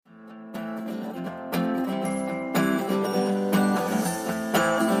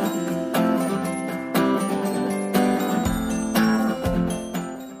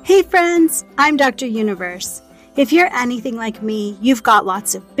friends, I'm Dr. Universe. If you're anything like me, you've got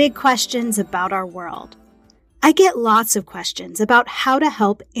lots of big questions about our world. I get lots of questions about how to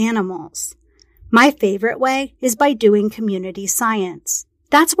help animals. My favorite way is by doing community science.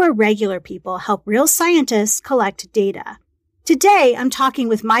 That's where regular people help real scientists collect data. Today, I'm talking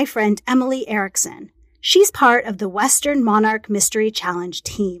with my friend Emily Erickson. She's part of the Western Monarch Mystery Challenge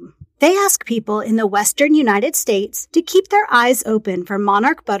team. They ask people in the Western United States to keep their eyes open for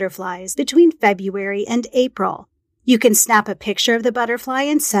monarch butterflies between February and April. You can snap a picture of the butterfly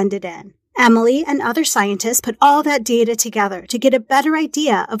and send it in. Emily and other scientists put all that data together to get a better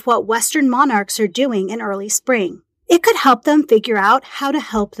idea of what Western monarchs are doing in early spring. It could help them figure out how to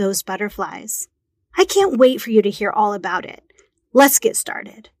help those butterflies. I can't wait for you to hear all about it. Let's get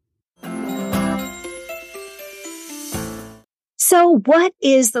started. So what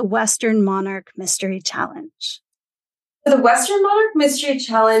is the Western Monarch Mystery Challenge? The Western Monarch Mystery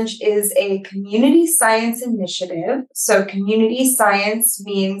Challenge is a community science initiative. So community science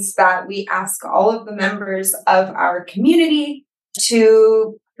means that we ask all of the members of our community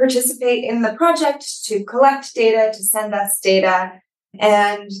to participate in the project, to collect data, to send us data.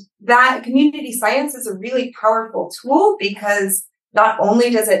 And that community science is a really powerful tool because not only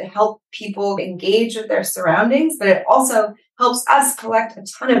does it help people engage with their surroundings, but it also helps us collect a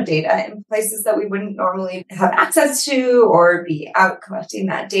ton of data in places that we wouldn't normally have access to or be out collecting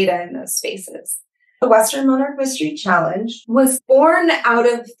that data in those spaces. The Western Monarch Mystery Challenge was born out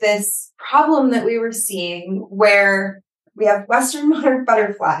of this problem that we were seeing where we have Western monarch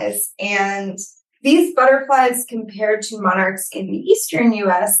butterflies, and these butterflies compared to monarchs in the eastern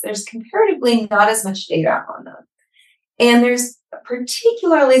US, there's comparatively not as much data on them. And there's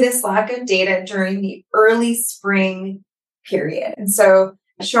particularly this lack of data during the early spring period. And so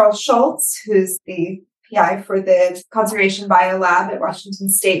Cheryl Schultz, who's the PI for the Conservation Bio Lab at Washington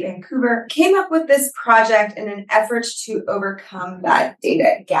State, Vancouver, came up with this project in an effort to overcome that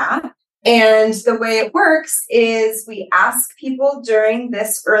data gap. And the way it works is we ask people during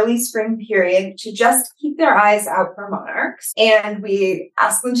this early spring period to just keep their eyes out for monarchs. And we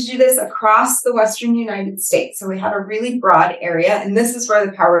ask them to do this across the Western United States. So we have a really broad area. And this is where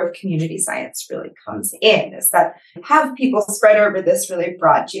the power of community science really comes in, is that we have people spread over this really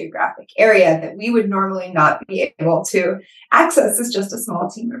broad geographic area that we would normally not be able to access as just a small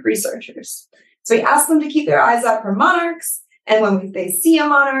team of researchers. So we ask them to keep their eyes out for monarchs. And when they see a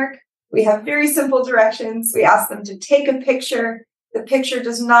monarch, we have very simple directions. We ask them to take a picture. The picture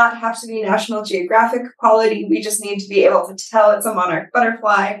does not have to be National Geographic quality. We just need to be able to tell it's a monarch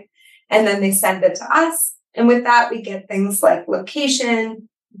butterfly. And then they send it to us. And with that, we get things like location,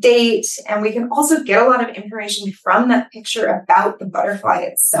 date, and we can also get a lot of information from that picture about the butterfly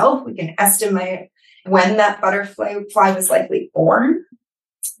itself. We can estimate when that butterfly was likely born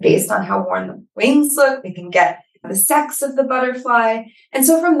based on how worn the wings look. We can get the sex of the butterfly. And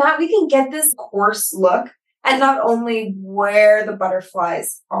so from that, we can get this coarse look at not only where the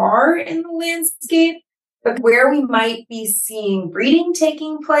butterflies are in the landscape, but where we might be seeing breeding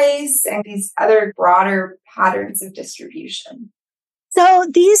taking place and these other broader patterns of distribution. So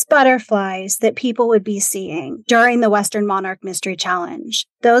these butterflies that people would be seeing during the Western Monarch Mystery Challenge,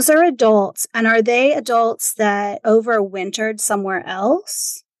 those are adults. And are they adults that overwintered somewhere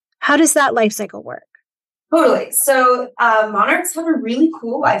else? How does that life cycle work? Totally. So monarchs have a really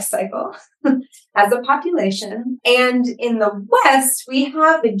cool life cycle as a population. And in the West, we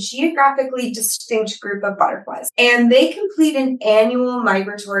have a geographically distinct group of butterflies, and they complete an annual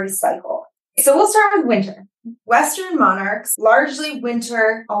migratory cycle. So we'll start with winter. Western monarchs largely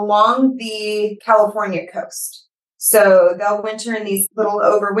winter along the California coast. So they'll winter in these little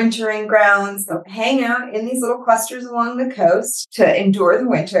overwintering grounds. They'll hang out in these little clusters along the coast to endure the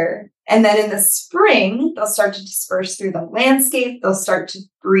winter. And then in the spring, they'll start to disperse through the landscape. They'll start to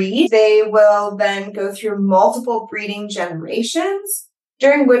breed. They will then go through multiple breeding generations,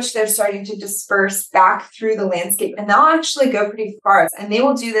 during which they're starting to disperse back through the landscape. And they'll actually go pretty far. And they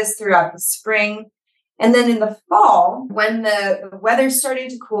will do this throughout the spring. And then in the fall, when the weather's starting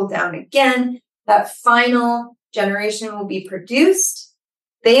to cool down again, that final generation will be produced.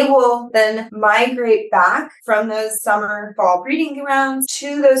 They will then migrate back from those summer, fall breeding grounds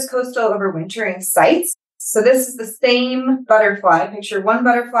to those coastal overwintering sites. So this is the same butterfly. Picture one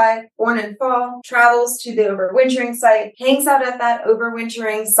butterfly born in fall, travels to the overwintering site, hangs out at that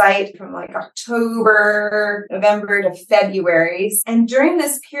overwintering site from like October, November to February. And during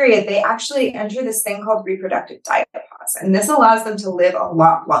this period, they actually enter this thing called reproductive diapause. And this allows them to live a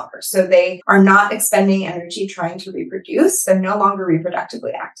lot longer. So they are not expending energy trying to reproduce. They're no longer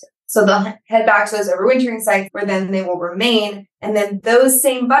reproductively active. So they'll head back to those overwintering sites where then they will remain. And then those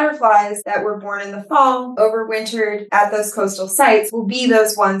same butterflies that were born in the fall, overwintered at those coastal sites, will be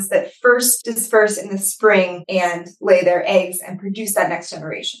those ones that first disperse in the spring and lay their eggs and produce that next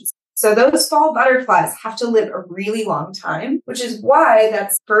generation. So those fall butterflies have to live a really long time, which is why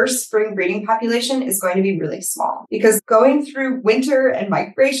that first spring breeding population is going to be really small. Because going through winter and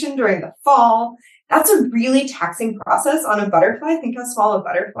migration during the fall, that's a really taxing process on a butterfly. Think how small a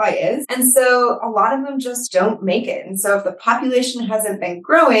butterfly is. And so a lot of them just don't make it. And so if the population hasn't been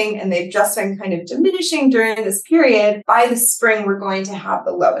growing and they've just been kind of diminishing during this period, by the spring, we're going to have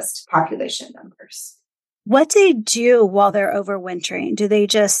the lowest population numbers. What do they do while they're overwintering? Do they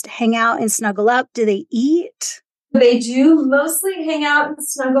just hang out and snuggle up? Do they eat? They do mostly hang out and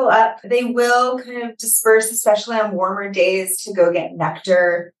snuggle up. They will kind of disperse, especially on warmer days, to go get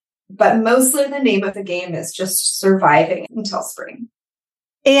nectar. But mostly the name of the game is just surviving until spring.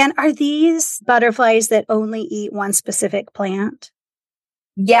 And are these butterflies that only eat one specific plant?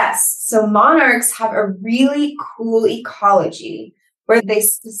 Yes. So monarchs have a really cool ecology where they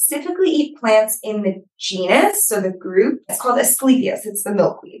specifically eat plants in the genus, so the group. It's called Asclepias. It's the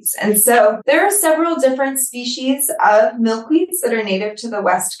milkweeds. And so there are several different species of milkweeds that are native to the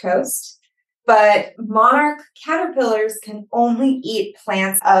West Coast. But monarch caterpillars can only eat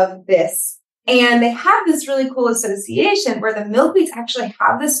plants of this. And they have this really cool association where the milkweeds actually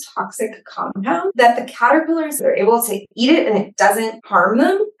have this toxic compound that the caterpillars are able to eat it and it doesn't harm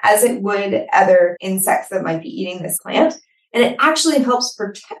them as it would other insects that might be eating this plant. And it actually helps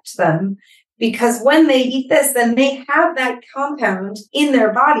protect them because when they eat this, then they have that compound in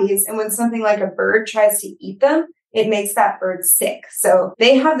their bodies. And when something like a bird tries to eat them, it makes that bird sick. So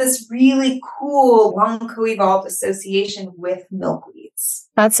they have this really cool, long co-evolved association with milkweeds.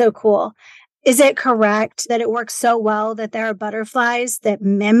 That's so cool. Is it correct that it works so well that there are butterflies that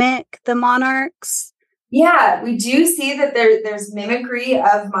mimic the monarchs? Yeah, we do see that there's mimicry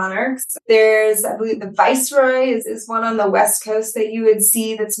of monarchs. There's, I believe, the viceroy is one on the West Coast that you would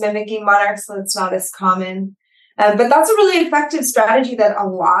see that's mimicking monarchs, so it's not as common. But that's a really effective strategy that a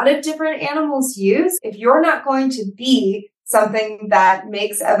lot of different animals use. If you're not going to be something that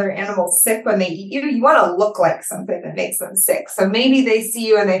makes other animals sick when they eat you, you want to look like something that makes them sick. So maybe they see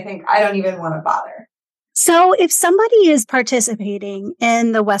you and they think, I don't even want to bother. So if somebody is participating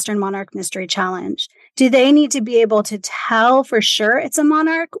in the Western Monarch Mystery Challenge, do they need to be able to tell for sure it's a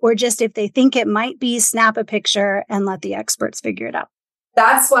monarch, or just if they think it might be, snap a picture and let the experts figure it out?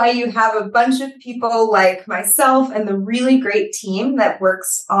 That's why you have a bunch of people like myself and the really great team that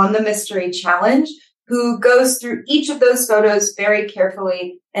works on the Mystery Challenge who goes through each of those photos very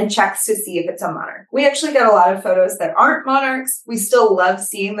carefully and checks to see if it's a monarch. We actually get a lot of photos that aren't monarchs. We still love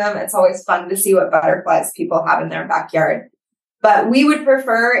seeing them. It's always fun to see what butterflies people have in their backyard. But we would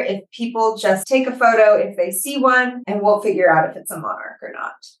prefer if people just take a photo if they see one, and we'll figure out if it's a monarch or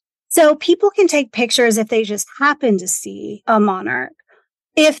not. So people can take pictures if they just happen to see a monarch.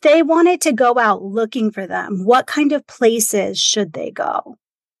 If they wanted to go out looking for them, what kind of places should they go?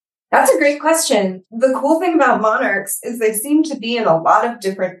 That's a great question. The cool thing about monarchs is they seem to be in a lot of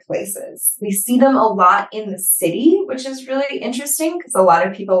different places. We see them a lot in the city, which is really interesting because a lot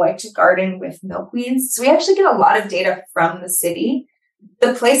of people like to garden with milkweeds. So we actually get a lot of data from the city.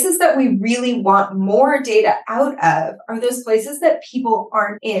 The places that we really want more data out of are those places that people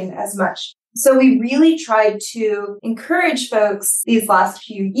aren't in as much. So we really tried to encourage folks these last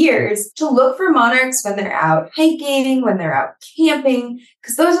few years to look for monarchs when they're out hiking, when they're out camping,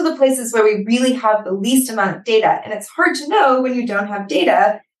 because those are the places where we really have the least amount of data. And it's hard to know when you don't have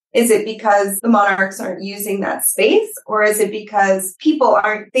data. Is it because the monarchs aren't using that space, or is it because people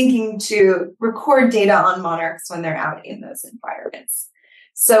aren't thinking to record data on monarchs when they're out in those environments?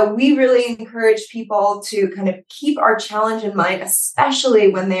 So we really encourage people to kind of keep our challenge in mind, especially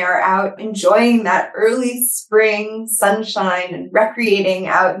when they are out enjoying that early spring sunshine and recreating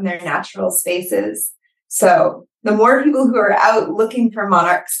out in their natural spaces. So the more people who are out looking for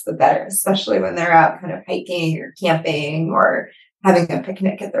monarchs, the better, especially when they're out kind of hiking or camping or having a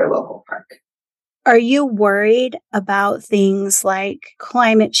picnic at their local park. Are you worried about things like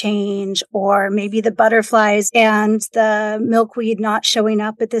climate change or maybe the butterflies and the milkweed not showing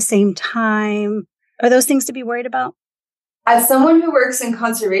up at the same time? Are those things to be worried about? As someone who works in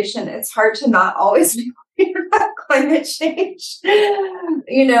conservation, it's hard to not always be worried about climate change.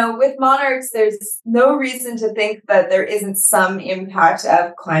 You know, with monarchs, there's no reason to think that there isn't some impact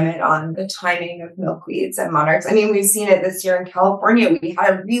of climate on the timing of milkweeds and monarchs. I mean, we've seen it this year in California. We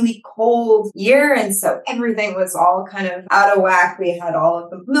had a really cold year, and so everything was all kind of out of whack. We had all of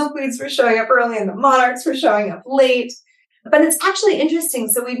the milkweeds were showing up early and the monarchs were showing up late. But it's actually interesting.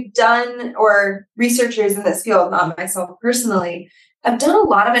 So we've done, or researchers in this field, not myself personally, have done a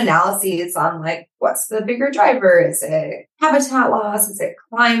lot of analyses on like, what's the bigger driver? Is it habitat loss? Is it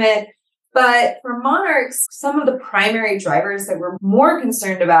climate? But for monarchs, some of the primary drivers that we're more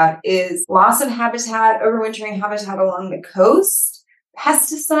concerned about is loss of habitat, overwintering habitat along the coast,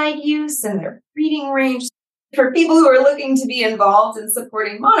 pesticide use and their breeding range. For people who are looking to be involved in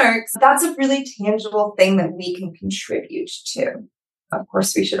supporting monarchs, that's a really tangible thing that we can contribute to. Of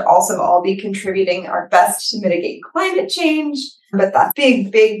course, we should also all be contributing our best to mitigate climate change, but that's a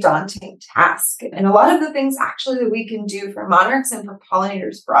big, daunting task. And a lot of the things actually that we can do for monarchs and for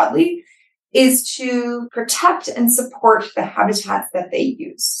pollinators broadly is to protect and support the habitats that they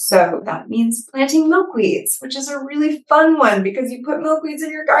use. So that means planting milkweeds, which is a really fun one because you put milkweeds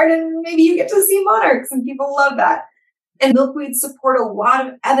in your garden and maybe you get to see monarchs and people love that. And milkweeds support a lot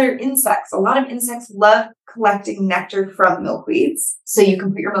of other insects. A lot of insects love collecting nectar from milkweeds. So you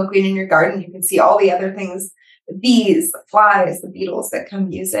can put your milkweed in your garden. You can see all the other things, the bees, the flies, the beetles that come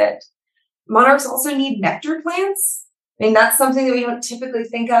use it. Monarchs also need nectar plants. I mean, that's something that we don't typically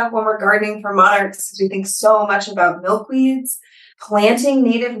think of when we're gardening for monarchs because we think so much about milkweeds. Planting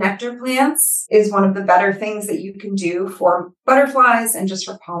native nectar plants is one of the better things that you can do for butterflies and just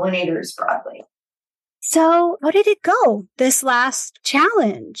for pollinators broadly. So how did it go this last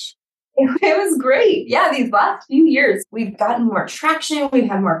challenge? It was great. Yeah, these last few years, we've gotten more traction. We've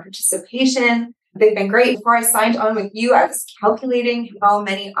had more participation. They've been great. Before I signed on with you, I was calculating how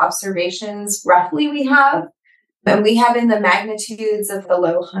many observations roughly we have. And we have in the magnitudes of the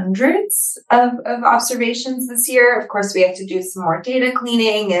low hundreds of observations this year. Of course, we have to do some more data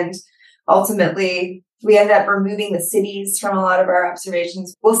cleaning, and ultimately we end up removing the cities from a lot of our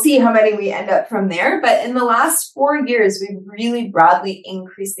observations. We'll see how many we end up from there. But in the last 4 years, we've really broadly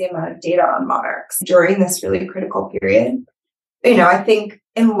increased the amount of data on monarchs during this really critical period. I think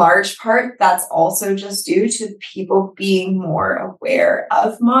in large part, that's also just due to people being more aware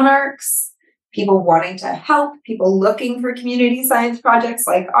of monarchs. People wanting to help, people looking for community science projects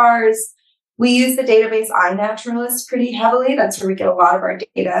like ours. We use the database iNaturalist pretty heavily. That's where we get a lot of our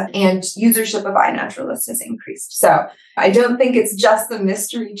data, and usership of iNaturalist has increased. So I don't think it's just the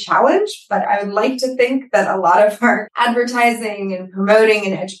mystery challenge, but I would like to think that a lot of our advertising and promoting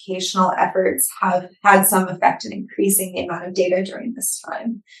and educational efforts have had some effect in increasing the amount of data during this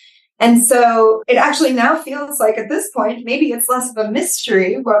time. And so it actually now feels like at this point, maybe it's less of a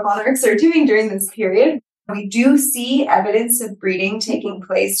mystery what monarchs are doing during this period. We do see evidence of breeding taking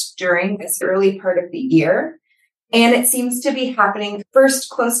place during this early part of the year. And it seems to be happening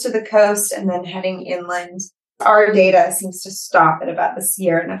first close to the coast and then heading inland. Our data seems to stop at about the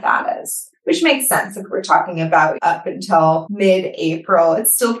Sierra Nevadas, which makes sense if we're talking about up until mid-April.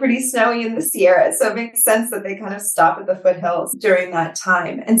 It's still pretty snowy in the Sierra, so it makes sense that they kind of stop at the foothills during that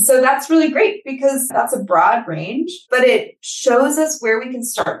time. And so that's really great because that's a broad range, but it shows us where we can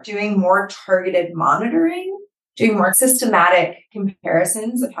start doing more targeted monitoring, doing more systematic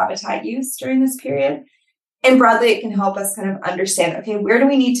comparisons of habitat use during this period. And broadly, it can help us kind of understand, okay, where do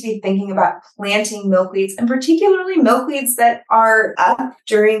we need to be thinking about planting milkweeds, and particularly milkweeds that are up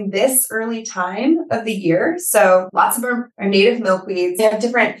during this early time of the year. So lots of our native milkweeds, they have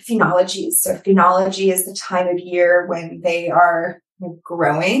different phenologies. So phenology is the time of year when they are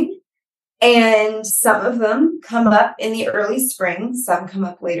growing. And some of them come up in the early spring, some come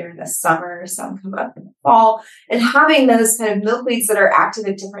up later in the summer, some come up in the fall. And having those kind of milkweeds that are active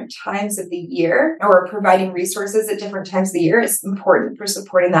at different times of the year or providing resources at different times of the year is important for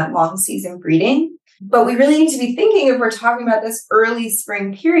supporting that long season breeding. But we really need to be thinking, if we're talking about this early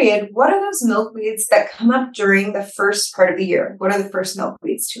spring period, what are those milkweeds that come up during the first part of the year? What are the first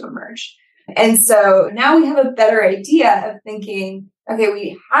milkweeds to emerge? And so now we have a better idea of thinking, okay,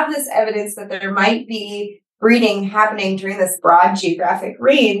 we have this evidence that there might be breeding happening during this broad geographic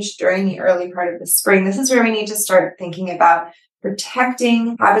range during the early part of the spring. This is where we need to start thinking about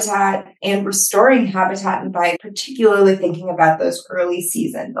protecting habitat and restoring habitat, and by particularly thinking about those early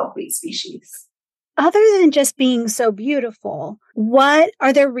season milkweed species. Other than just being so beautiful, what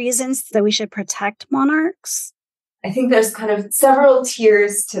are there reasons that we should protect monarchs? I think there's kind of several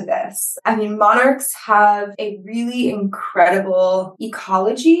tiers to this. I mean, monarchs have a really incredible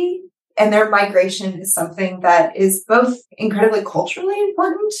ecology, and their migration is something that is both incredibly culturally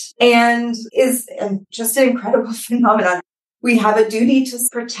important and is just an incredible phenomenon. We have a duty to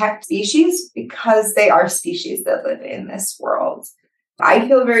protect species because they are species that live in this world. I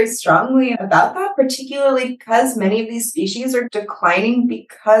feel very strongly about that, particularly because many of these species are declining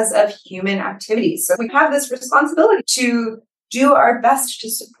because of human activities. So we have this responsibility to do our best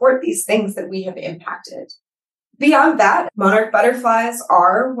to support these things that we have impacted. Beyond that, monarch butterflies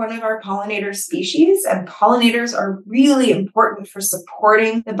are one of our pollinator species, and pollinators are really important for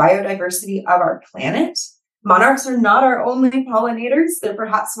supporting the biodiversity of our planet. Monarchs are not our only pollinators. They're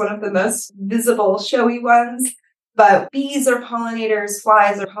perhaps one of the most visible, showy ones. But bees are pollinators,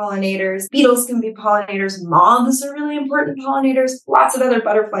 flies are pollinators, beetles can be pollinators, moths are really important pollinators, lots of other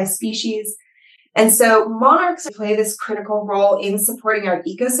butterfly species. And so monarchs play this critical role in supporting our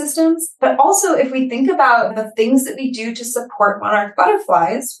ecosystems. But also, if we think about the things that we do to support monarch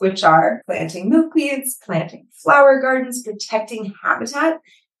butterflies, which are planting milkweeds, planting flower gardens, protecting habitat,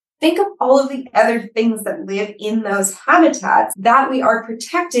 think of all of the other things that live in those habitats that we are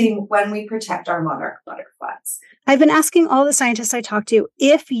protecting when we protect our monarch butterflies. I've been asking all the scientists I talk to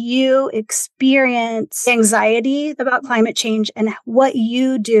if you experience anxiety about climate change and what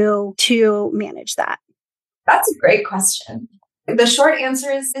you do to manage that. That's a great question. The short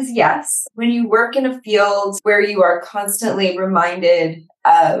answer is yes. When you work in a field where you are constantly reminded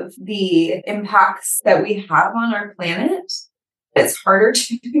of the impacts that we have on our planet, it's harder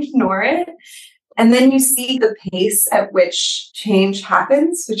to ignore it. And then you see the pace at which change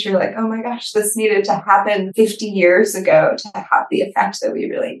happens, which you're like, oh my gosh, this needed to happen 50 years ago to have the effect that we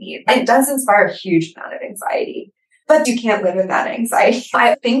really need. It does inspire a huge amount of anxiety, but you can't live in that anxiety.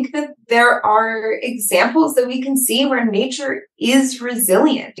 I think that there are examples that we can see where nature is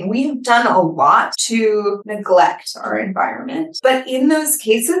resilient. We have done a lot to neglect our environment, but in those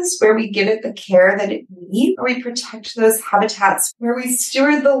cases where we give it the care that it needs, where we protect those habitats, where we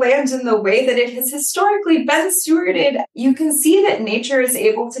steward the land in the way that it has historically been stewarded, you can see that nature is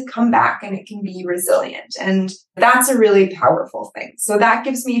able to come back and it can be resilient. And that's a really powerful thing. So that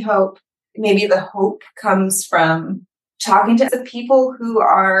gives me hope. Maybe the hope comes from talking to the people who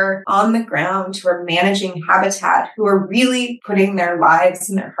are on the ground, who are managing habitat, who are really putting their lives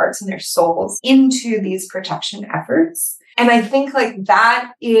and their hearts and their souls into these protection efforts. And I think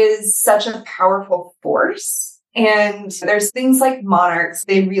that is such a powerful force. And there's things like monarchs,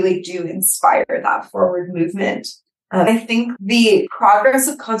 they really do inspire that forward movement. I think the progress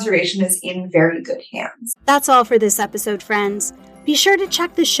of conservation is in very good hands. That's all for this episode, friends. Be sure to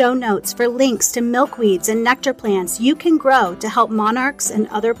check the show notes for links to milkweeds and nectar plants you can grow to help monarchs and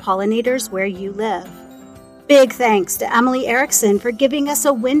other pollinators where you live. Big thanks to Emily Erickson for giving us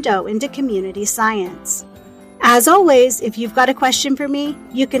a window into community science. As always, if you've got a question for me,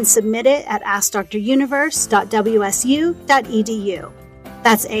 you can submit it at askdruniverse.wsu.edu.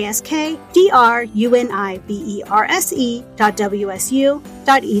 That's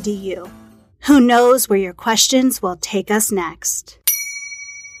askdruniverse.wsu.edu. Who knows where your questions will take us next?